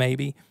 Ohio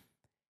maybe.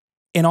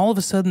 And all of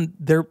a sudden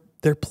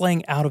they're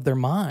playing out of their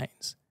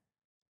minds.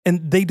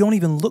 And they don't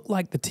even look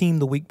like the team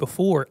the week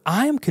before.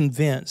 I am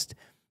convinced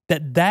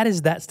that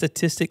is that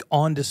statistic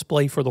on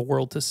display for the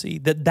world to see,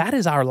 that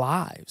is our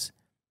lives.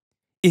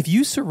 If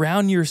you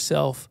surround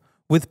yourself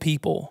with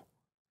people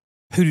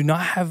who do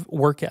not have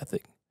work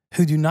ethic,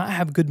 who do not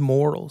have good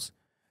morals,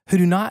 who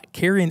do not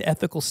carry an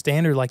ethical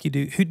standard like you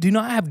do, who do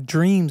not have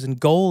dreams and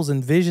goals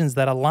and visions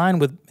that align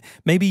with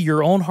maybe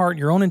your own heart,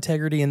 your own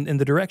integrity, and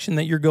the direction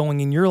that you're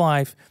going in your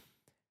life,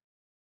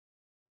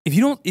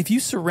 if you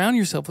surround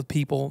yourself with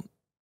people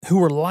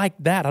who are like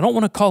that, I don't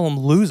want to call them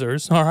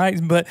losers, all right?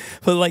 But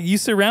like you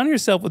surround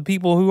yourself with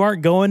people who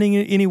aren't going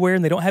anywhere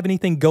and they don't have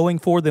anything going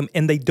for them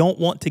and they don't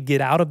want to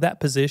get out of that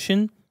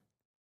position,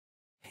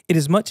 it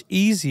is much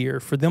easier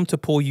for them to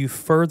pull you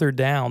further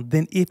down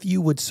than if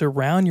you would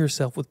surround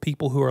yourself with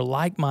people who are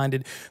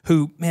like-minded,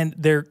 who, man,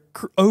 they're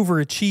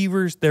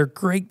overachievers, they're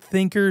great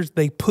thinkers,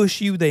 they push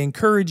you, they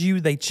encourage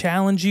you, they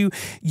challenge you.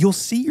 You'll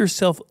see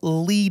yourself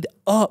lead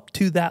up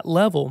to that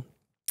level.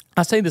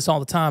 I say this all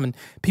the time, and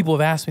people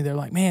have asked me, they're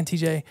like, man,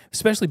 TJ,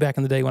 especially back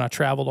in the day when I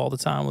traveled all the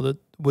time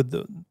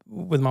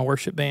with my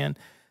worship band,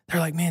 they're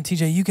like, man,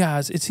 TJ, you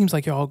guys, it seems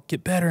like y'all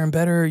get better and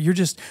better.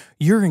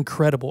 You're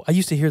incredible. I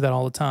used to hear that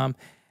all the time.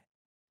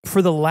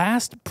 For the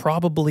last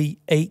probably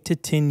 8 to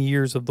 10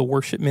 years of the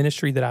worship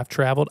ministry that I've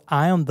traveled,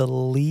 I am the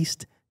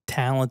least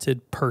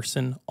talented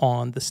person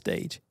on the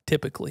stage,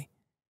 typically.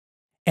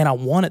 And I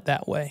want it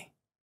that way.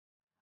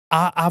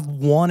 I've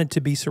wanted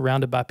to be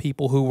surrounded by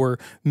people who were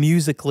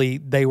musically,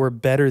 they were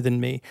better than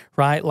me,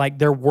 right? Like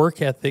their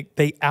work ethic,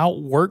 they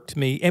outworked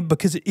me, and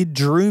because it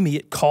drew me,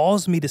 it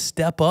caused me to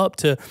step up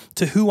to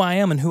who I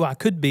am and who I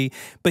could be.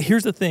 But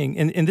here's the thing,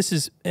 and this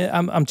is,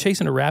 I'm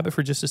chasing a rabbit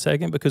for just a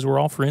second because we're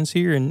all friends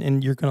here,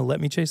 and you're going to let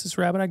me chase this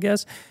rabbit, I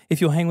guess,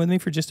 if you'll hang with me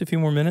for just a few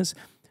more minutes.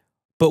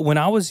 But when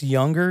I was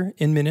younger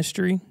in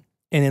ministry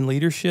and in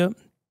leadership,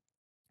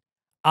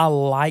 I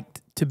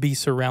liked to be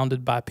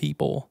surrounded by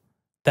people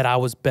that I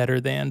was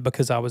better than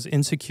because I was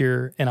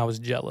insecure and I was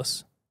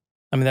jealous.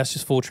 I mean, that's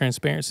just full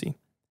transparency.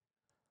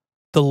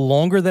 The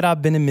longer that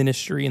I've been in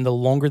ministry and the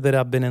longer that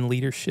I've been in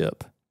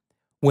leadership,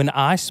 when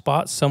I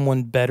spot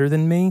someone better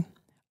than me,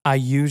 I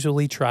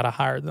usually try to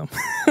hire them.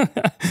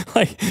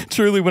 Like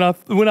truly,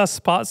 when I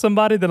spot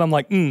somebody that I'm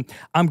like,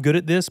 I'm good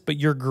at this, but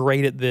you're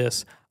great at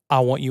this, I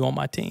want you on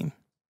my team.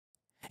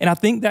 And I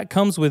think that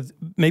comes with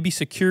maybe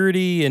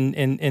security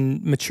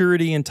and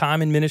maturity and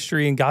time in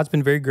ministry, and God's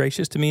been very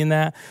gracious to me in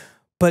that.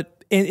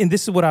 But, and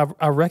this is what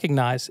I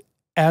recognize,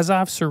 as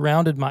I've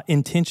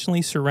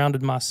intentionally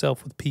surrounded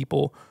myself with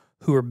people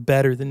who are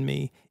better than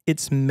me,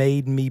 it's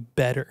made me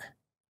better.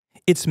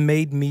 It's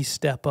made me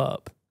step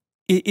up.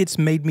 It's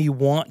made me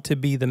want to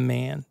be the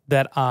man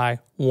that I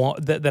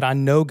want, that I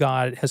know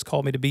God has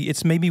called me to be.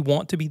 It's made me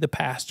want to be the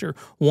pastor,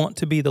 want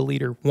to be the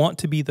leader, want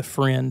to be the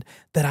friend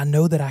that I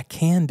know that I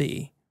can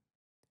be.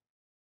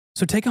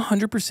 So take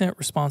 100%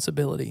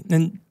 responsibility.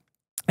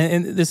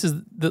 And this is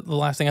the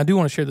last thing. I do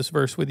want to share this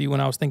verse with you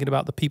when I was thinking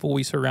about the people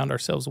we surround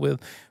ourselves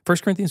with. 1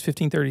 Corinthians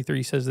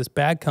 15:33 says this,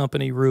 bad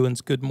company ruins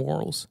good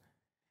morals.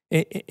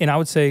 And I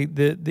would say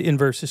the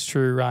inverse is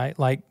true, right?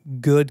 Like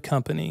good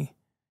company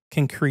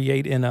can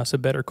create in us a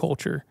better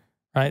culture,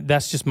 right?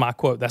 That's just my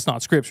quote. That's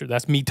not scripture.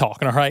 That's me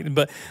talking, all right?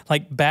 But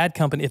like bad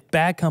company, if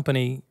bad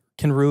company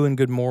can ruin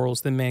good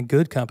morals, then man,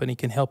 good company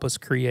can help us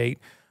create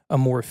a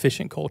more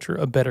efficient culture,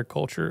 a better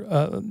culture,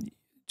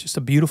 just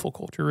a beautiful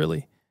culture,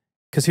 really.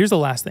 Because here's the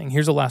last thing.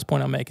 Here's the last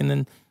point I'll make, and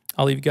then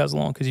I'll leave you guys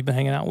alone because you've been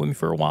hanging out with me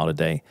for a while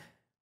today.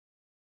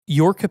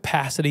 Your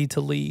capacity to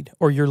lead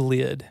or your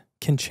lid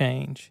can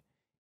change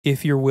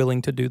if you're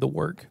willing to do the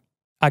work.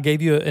 I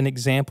gave you an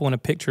example and a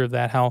picture of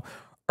that, how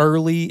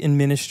early in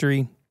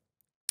ministry,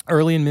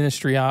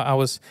 I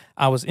was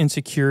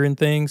insecure in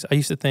things. I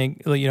used to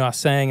think, I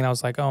sang and I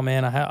was like, oh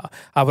man,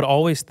 I would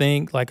always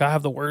think like I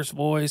have the worst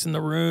voice in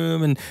the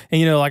room, and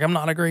like I'm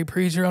not a great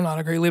preacher, I'm not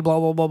a great leader, blah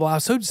blah blah blah. I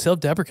was so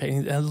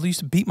self-deprecating. I used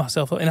to beat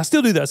myself up, and I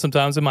still do that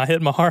sometimes in my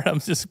head, my heart.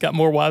 I've just got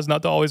more wise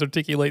not to always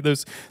articulate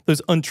those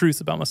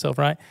untruths about myself,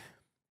 right?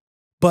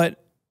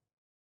 But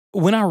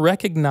when I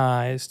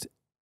recognized,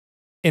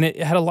 and it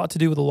had a lot to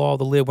do with the law of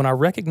the lid, when I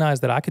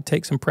recognized that I could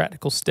take some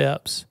practical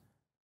steps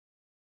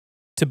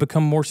to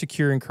become more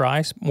secure in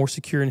Christ, more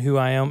secure in who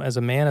I am as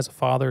a man, as a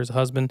father, as a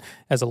husband,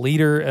 as a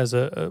leader, as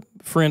a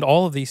friend,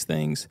 all of these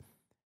things,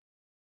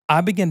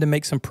 I began to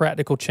make some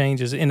practical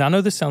changes. And I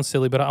know this sounds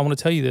silly, but I want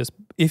to tell you this.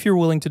 If you're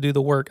willing to do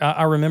the work,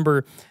 I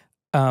remember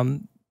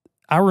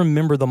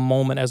the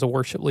moment as a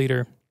worship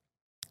leader,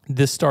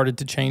 this started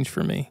to change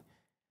for me.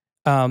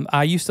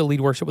 I used to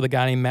lead worship with a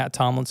guy named Matt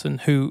Tomlinson,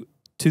 who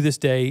to this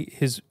day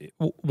is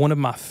one of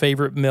my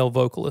favorite male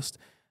vocalists.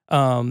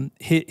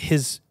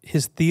 His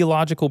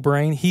theological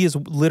brain, he is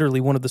literally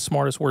one of the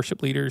smartest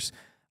worship leaders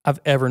I've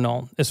ever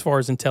known as far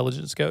as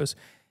intelligence goes.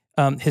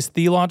 His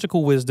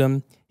theological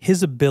wisdom,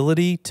 his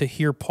ability to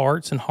hear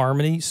parts and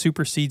harmony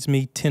suprecedes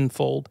me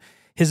tenfold.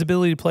 His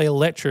ability to play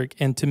electric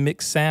and to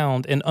mix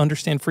sound and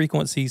understand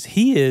frequencies,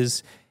 he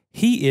is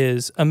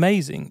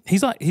amazing.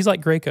 He's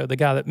like Greco, the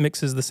guy that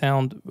mixes the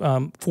sound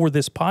for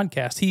this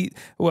podcast.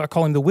 I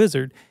call him the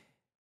wizard.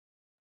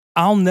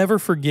 I'll never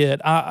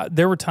forget,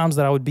 there were times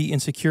that I would be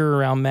insecure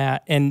around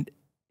Matt, and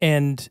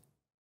And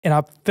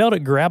I felt it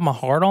grab my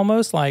heart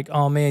almost like,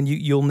 oh man,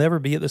 you'll never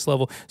be at this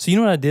level. So you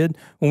know what I did?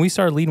 When we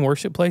started leading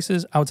worship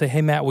places, I would say,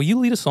 hey, Matt, will you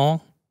lead a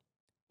song?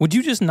 Would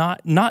you just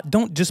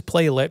don't just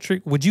play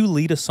electric? Would you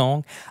lead a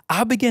song?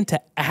 I began to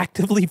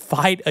actively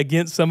fight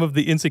against some of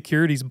the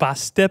insecurities by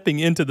stepping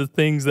into the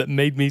things that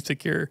made me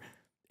secure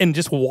and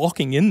just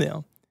walking in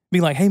them.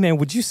 Being like, hey man,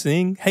 would you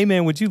sing? Hey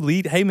man, would you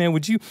lead? Hey man,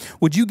 would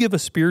you give a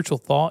spiritual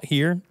thought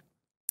here?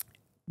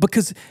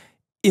 Because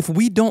if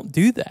we don't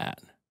do that,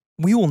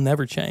 we will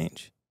never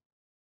change.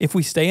 If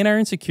we stay in our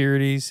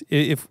insecurities,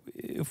 if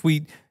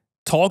we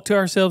talk to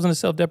ourselves in a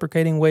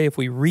self-deprecating way, if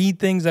we read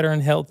things that are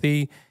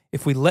unhealthy,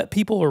 if we let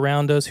people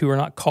around us who are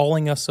not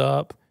calling us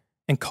up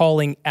and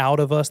calling out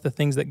of us the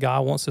things that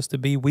God wants us to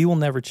be, we will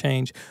never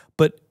change.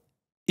 But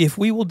if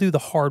we will do the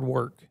hard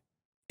work,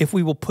 if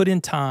we will put in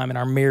time in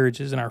our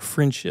marriages and our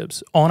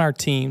friendships, on our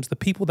teams, the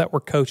people that we're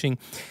coaching,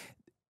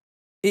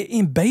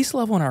 in base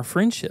level in our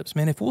friendships,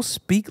 man, if we'll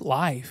speak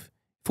life,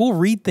 if we'll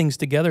read things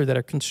together that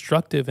are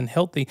constructive and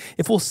healthy,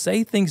 if we'll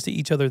say things to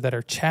each other that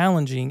are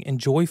challenging and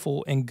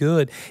joyful and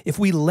good, if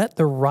we let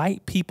the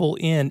right people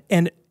in,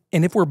 and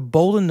if we're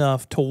bold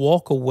enough to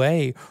walk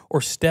away or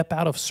step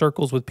out of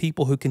circles with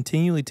people who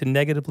continually to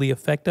negatively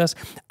affect us,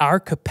 our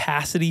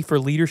capacity for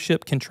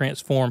leadership can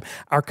transform.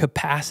 Our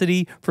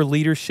capacity for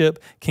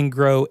leadership can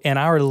grow, and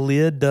our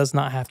lid does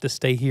not have to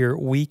stay here.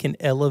 We can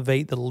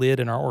elevate the lid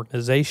in our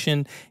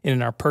organization and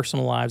in our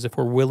personal lives if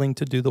we're willing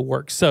to do the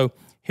work. So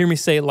hear me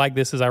say it like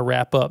this as I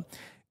wrap up.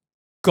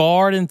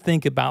 Guard and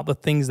think about the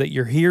things that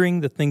you're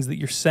hearing, the things that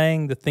you're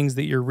saying, the things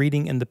that you're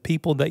reading, and the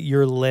people that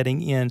you're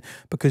letting in,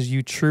 because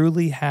you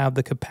truly have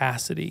the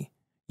capacity.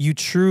 You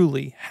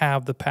truly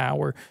have the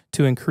power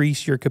to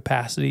increase your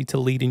capacity to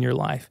lead in your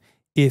life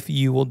if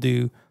you will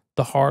do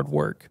the hard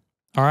work.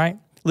 All right?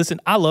 Listen,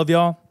 I love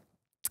y'all.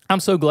 I'm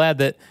so glad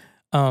that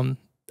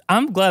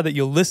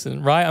you'll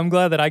listen, right? I'm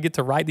glad that I get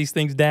to write these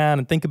things down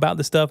and think about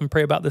this stuff and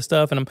pray about this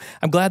stuff. And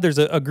I'm glad there's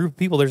a group of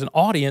people, there's an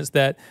audience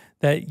that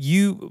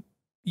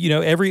you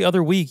know, every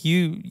other week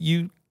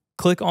you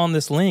click on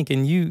this link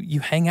and you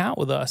hang out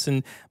with us.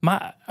 And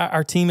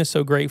our team is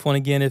so grateful. And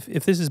again,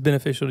 if this is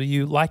beneficial to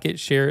you, like it,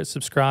 share it,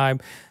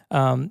 subscribe.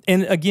 And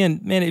again,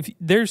 man, if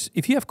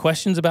you have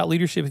questions about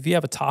leadership, if you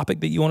have a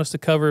topic that you want us to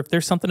cover, if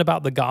there's something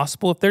about the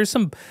gospel, if there's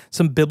some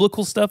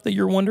biblical stuff that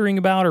you're wondering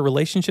about or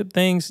relationship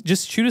things,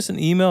 just shoot us an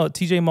email at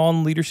TJ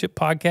Mauldin Leadership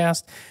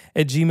Podcast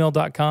at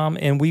gmail.com,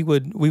 and we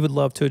would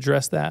love to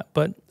address that.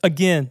 But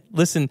again,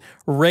 listen,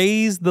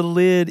 raise the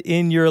lid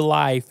in your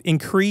life,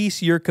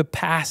 increase your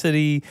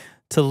capacity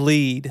to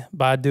lead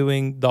by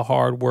doing the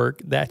hard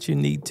work that you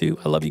need to.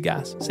 I love you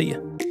guys. See ya.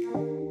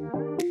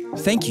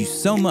 Thank you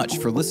so much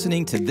for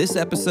listening to this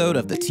episode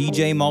of the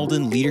TJ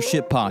Mauldin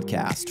Leadership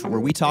Podcast, where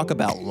we talk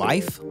about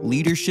life,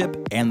 leadership,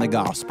 and the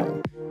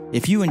gospel.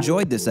 If you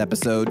enjoyed this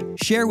episode,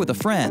 share with a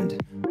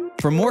friend.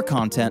 For more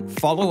content,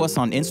 follow us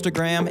on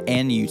Instagram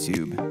and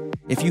YouTube.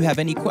 If you have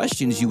any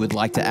questions you would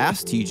like to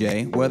ask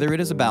TJ, whether it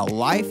is about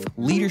life,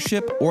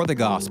 leadership, or the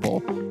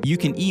gospel, you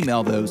can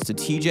email those to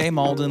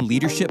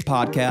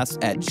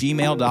tjmauldinleadershippodcast at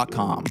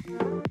gmail.com.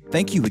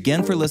 Thank you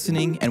again for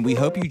listening, and we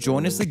hope you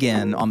join us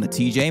again on the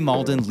TJ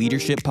Mauldin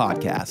Leadership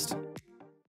Podcast.